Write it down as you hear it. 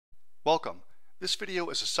Welcome. This video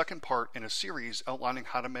is the second part in a series outlining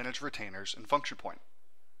how to manage retainers in FunctionPoint.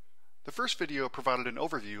 The first video provided an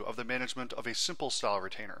overview of the management of a simple style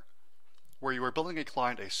retainer, where you are billing a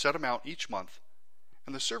client a set amount each month,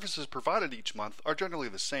 and the services provided each month are generally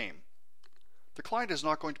the same. The client is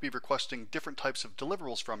not going to be requesting different types of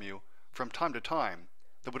deliverables from you from time to time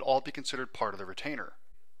that would all be considered part of the retainer.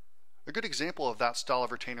 A good example of that style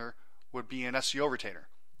of retainer would be an SEO retainer,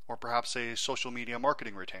 or perhaps a social media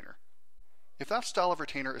marketing retainer. If that style of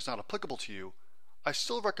retainer is not applicable to you, I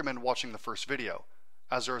still recommend watching the first video,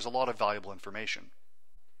 as there is a lot of valuable information.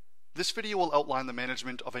 This video will outline the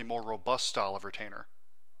management of a more robust style of retainer,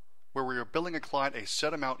 where we are billing a client a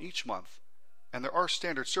set amount each month, and there are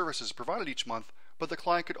standard services provided each month, but the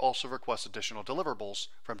client could also request additional deliverables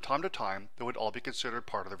from time to time that would all be considered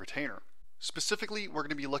part of the retainer. Specifically, we're going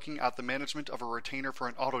to be looking at the management of a retainer for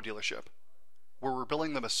an auto dealership, where we're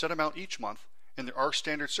billing them a set amount each month, and there are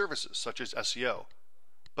standard services such as SEO,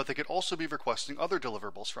 but they could also be requesting other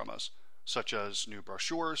deliverables from us, such as new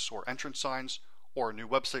brochures or entrance signs or a new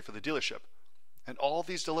website for the dealership, and all of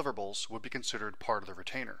these deliverables would be considered part of the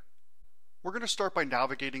retainer. We're going to start by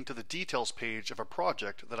navigating to the details page of a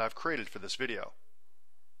project that I've created for this video.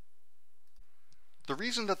 The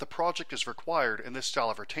reason that the project is required in this style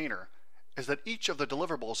of retainer is that each of the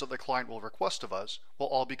deliverables that the client will request of us will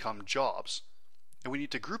all become jobs, and we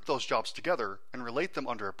need to group those jobs together and relate them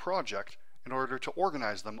under a project in order to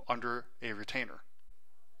organize them under a retainer.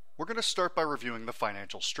 We're going to start by reviewing the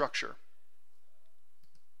financial structure.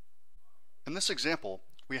 In this example,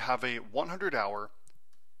 we have a 100-hour,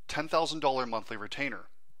 $10,000 monthly retainer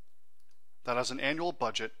that has an annual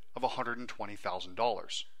budget of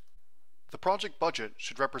 $120,000. The project budget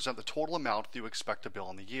should represent the total amount that you expect to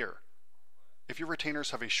bill in the year. If your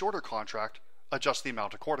retainers have a shorter contract, adjust the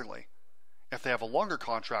amount accordingly. If they have a longer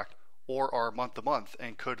contract or are month to month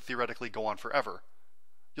and could theoretically go on forever,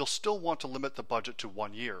 you'll still want to limit the budget to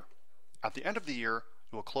 1 year. At the end of the year,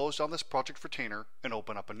 you will close down this project retainer and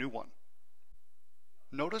open up a new one.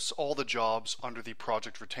 Notice all the jobs under the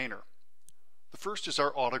project retainer. The first is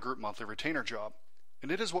our auto group monthly retainer job,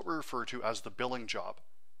 and it is what we refer to as the billing job,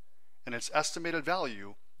 and its estimated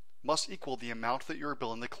value must equal the amount that you are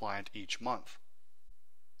billing the client each month.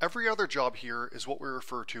 Every other job here is what we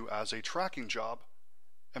refer to as a tracking job,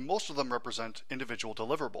 and most of them represent individual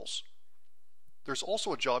deliverables. There's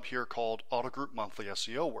also a job here called Auto Group Monthly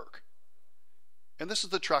SEO Work, and this is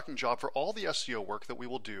the tracking job for all the SEO work that we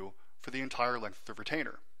will do for the entire length of the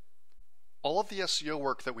retainer. All of the SEO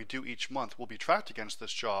work that we do each month will be tracked against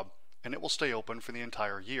this job, and it will stay open for the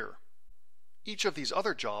entire year. Each of these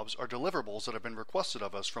other jobs are deliverables that have been requested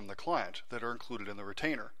of us from the client that are included in the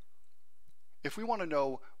retainer. If we want to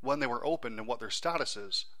know when they were opened and what their status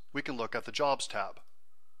is, we can look at the Jobs tab.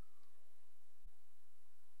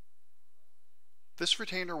 This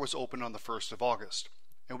retainer was opened on the 1st of August,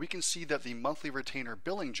 and we can see that the monthly retainer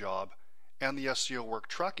billing job and the SEO work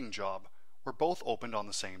tracking job were both opened on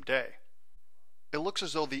the same day. It looks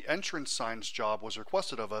as though the entrance signs job was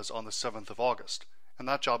requested of us on the 7th of August, and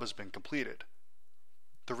that job has been completed.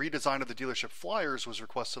 The redesign of the dealership flyers was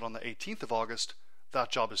requested on the 18th of August.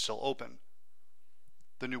 That job is still open.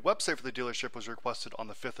 The new website for the dealership was requested on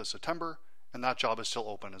the 5th of September, and that job is still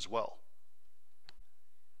open as well.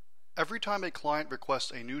 Every time a client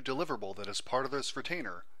requests a new deliverable that is part of this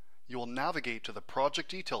retainer, you will navigate to the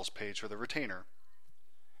project details page for the retainer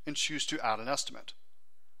and choose to add an estimate,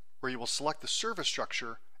 where you will select the service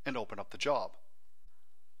structure and open up the job.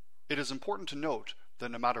 It is important to note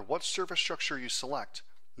that no matter what service structure you select,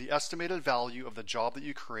 the estimated value of the job that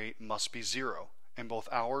you create must be 0 in both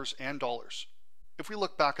hours and dollars. If we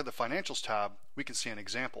look back at the Financials tab, we can see an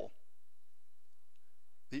example.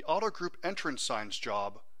 The Auto Group Entrance Signs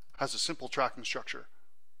job has a simple tracking structure.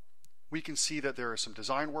 We can see that there is some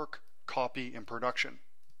design work, copy, and production,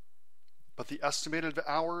 but the estimated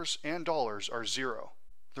hours and dollars are 0.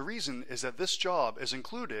 The reason is that this job is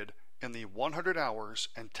included in the 100 hours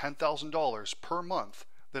and $10,000 per month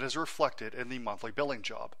that is reflected in the monthly billing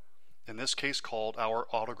job, in this case called our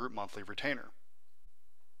Auto Group Monthly Retainer.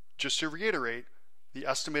 Just to reiterate, the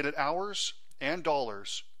estimated hours and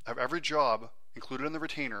dollars of every job included in the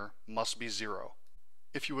retainer must be 0.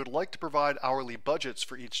 If you would like to provide hourly budgets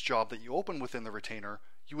for each job that you open within the retainer,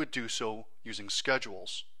 you would do so using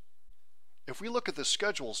schedules. If we look at the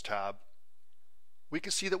Schedules tab, we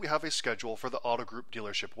can see that we have a schedule for the Auto Group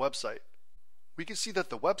dealership website. We can see that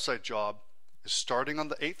the website job is starting on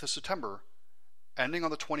the 8th of September, ending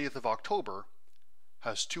on the 20th of October,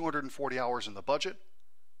 has 240 hours in the budget,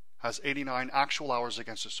 has 89 actual hours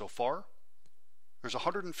against it so far, there's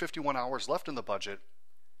 151 hours left in the budget,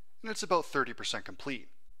 and it's about 30% complete.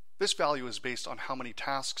 This value is based on how many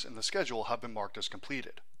tasks in the schedule have been marked as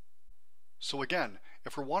completed. So again,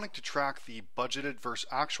 if we're wanting to track the budgeted versus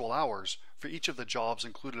actual hours for each of the jobs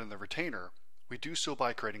included in the retainer, we do so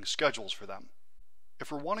by creating schedules for them.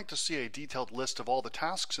 If we're wanting to see a detailed list of all the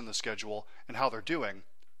tasks in the schedule and how they're doing,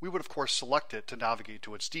 we would of course select it to navigate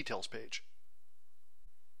to its details page.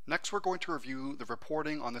 Next, we're going to review the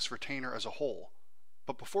reporting on this retainer as a whole,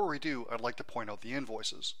 but before we do, I'd like to point out the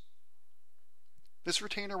invoices. This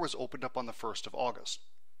retainer was opened up on the 1st of August.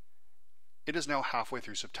 It is now halfway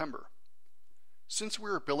through September. Since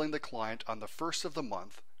we are billing the client on the 1st of the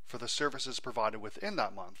month for the services provided within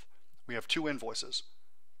that month, we have two invoices,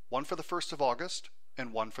 one for the 1st of August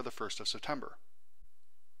and one for the 1st of September.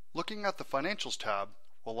 Looking at the Financials tab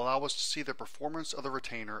will allow us to see the performance of the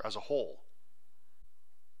retainer as a whole.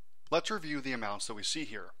 Let's review the amounts that we see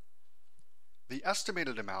here. The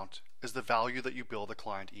estimated amount is the value that you bill the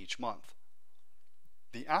client each month.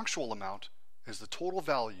 The actual amount is the total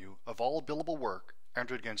value of all billable work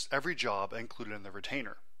entered against every job included in the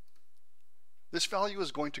retainer. This value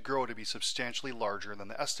is going to grow to be substantially larger than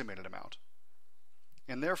the estimated amount,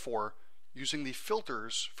 and therefore using the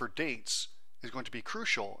filters for dates is going to be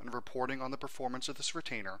crucial in reporting on the performance of this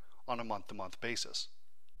retainer on a month-to-month basis.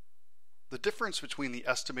 The difference between the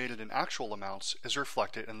estimated and actual amounts is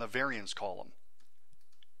reflected in the variance column,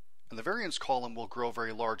 and the variance column will grow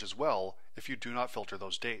very large as well if you do not filter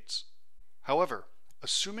those dates. However,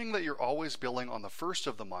 assuming that you're always billing on the 1st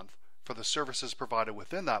of the month for the services provided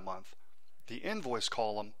within that month, the invoice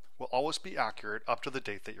column will always be accurate up to the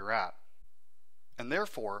date that you're at. And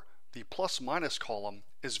therefore, the plus-minus column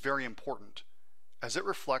is very important, as it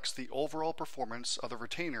reflects the overall performance of the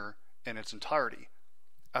retainer in its entirety,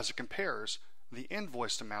 as it compares the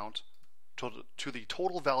invoiced amount to the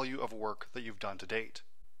total value of work that you've done to date.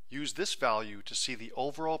 Use this value to see the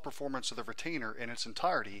overall performance of the retainer in its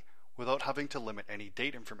entirety without having to limit any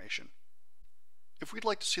date information. If we'd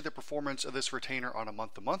like to see the performance of this retainer on a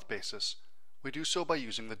month-to-month basis, we do so by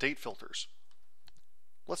using the date filters.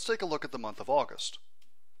 Let's take a look at the month of August.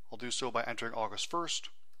 I'll do so by entering August 1st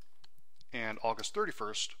and August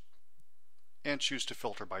 31st and choose to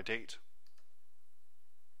filter by date.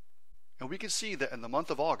 And we can see that in the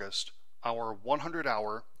month of August, our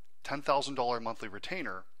 100-hour, $10,000 monthly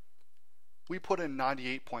retainer, we put in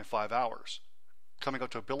 98.5 hours, coming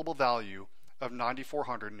out to a billable value of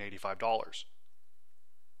 $9,485.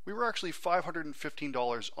 We were actually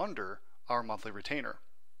 $515 under our monthly retainer.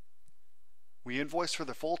 We invoiced for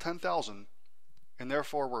the full $10,000 and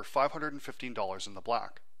therefore we're $515 in the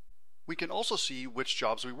black. We can also see which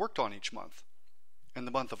jobs we worked on each month. In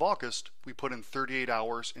the month of August, we put in 38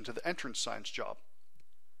 hours into the entrance signs job,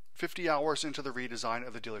 50 hours into the redesign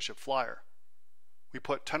of the dealership flyer. We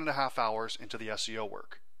put 10.5 hours into the SEO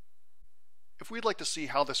work. If we'd like to see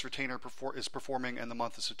how this retainer is performing in the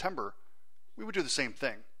month of September, we would do the same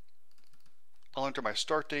thing. I'll enter my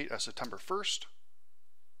start date as September 1st,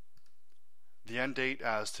 the end date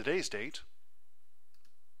as today's date,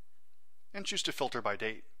 and choose to filter by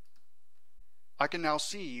date. I can now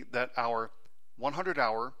see that our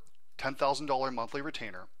 100-hour, $10,000 monthly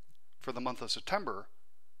retainer for the month of September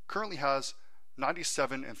currently has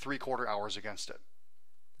 97.75 hours against it.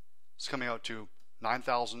 It's coming out to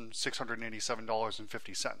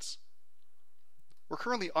 $9,687.50. We're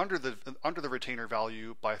currently under the retainer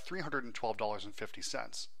value by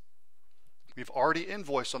 $312.50. We've already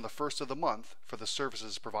invoiced on the 1st of the month for the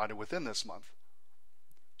services provided within this month,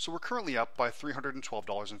 so we're currently up by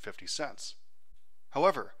 $312.50.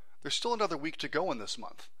 However, there's still another week to go in this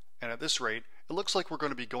month, and at this rate, it looks like we're going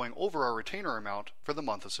to be going over our retainer amount for the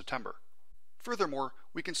month of September. Furthermore,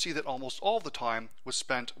 we can see that almost all of the time was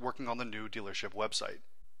spent working on the new dealership website.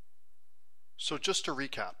 So just to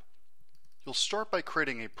recap, you'll start by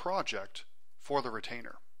creating a project for the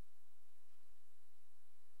retainer.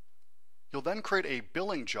 You'll then create a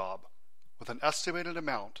billing job with an estimated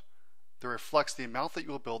amount that reflects the amount that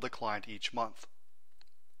you will bill the client each month.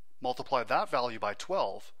 Multiply that value by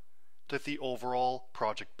 12 to get the overall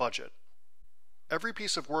project budget. Every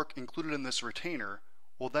piece of work included in this retainer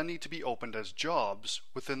will then need to be opened as jobs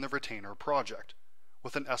within the retainer project,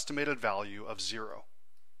 with an estimated value of 0.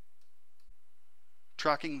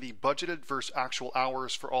 Tracking the budgeted versus actual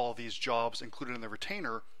hours for all of these jobs included in the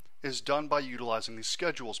retainer is done by utilizing the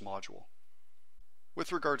Schedules module.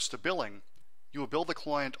 With regards to billing, you will bill the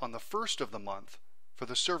client on the 1st of the month for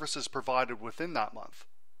the services provided within that month,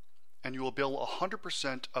 and you will bill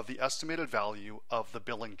 100% of the estimated value of the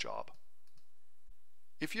billing job.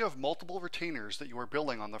 If you have multiple retainers that you are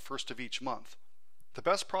billing on the 1st of each month, the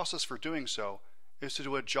best process for doing so is to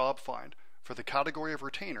do a job find for the category of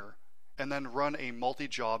retainer and then run a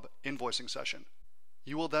multi-job invoicing session.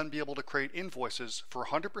 You will then be able to create invoices for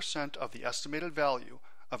 100% of the estimated value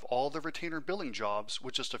of all the retainer billing jobs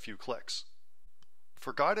with just a few clicks.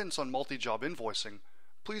 For guidance on multi-job invoicing,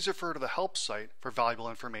 please refer to the help site for valuable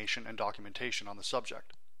information and documentation on the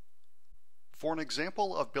subject. For an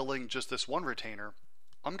example of billing just this one retainer,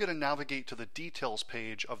 I'm going to navigate to the details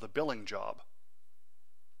page of the billing job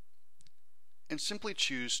and simply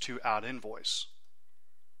choose to add invoice.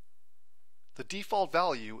 The default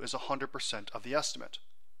value is 100% of the estimate.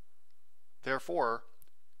 Therefore,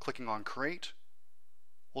 clicking on Create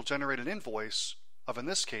will generate an invoice of, in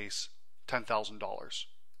this case, $10,000.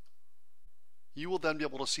 You will then be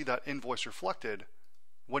able to see that invoice reflected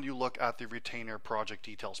when you look at the Retainer Project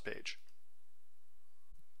Details page,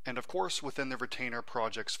 and of course within the Retainer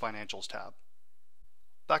Projects Financials tab.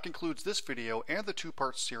 That concludes this video and the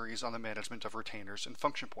two-part series on the management of retainers in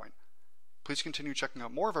FunctionPoint. Please continue checking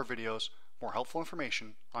out more of our videos, more helpful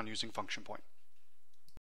information on using FunctionPoint.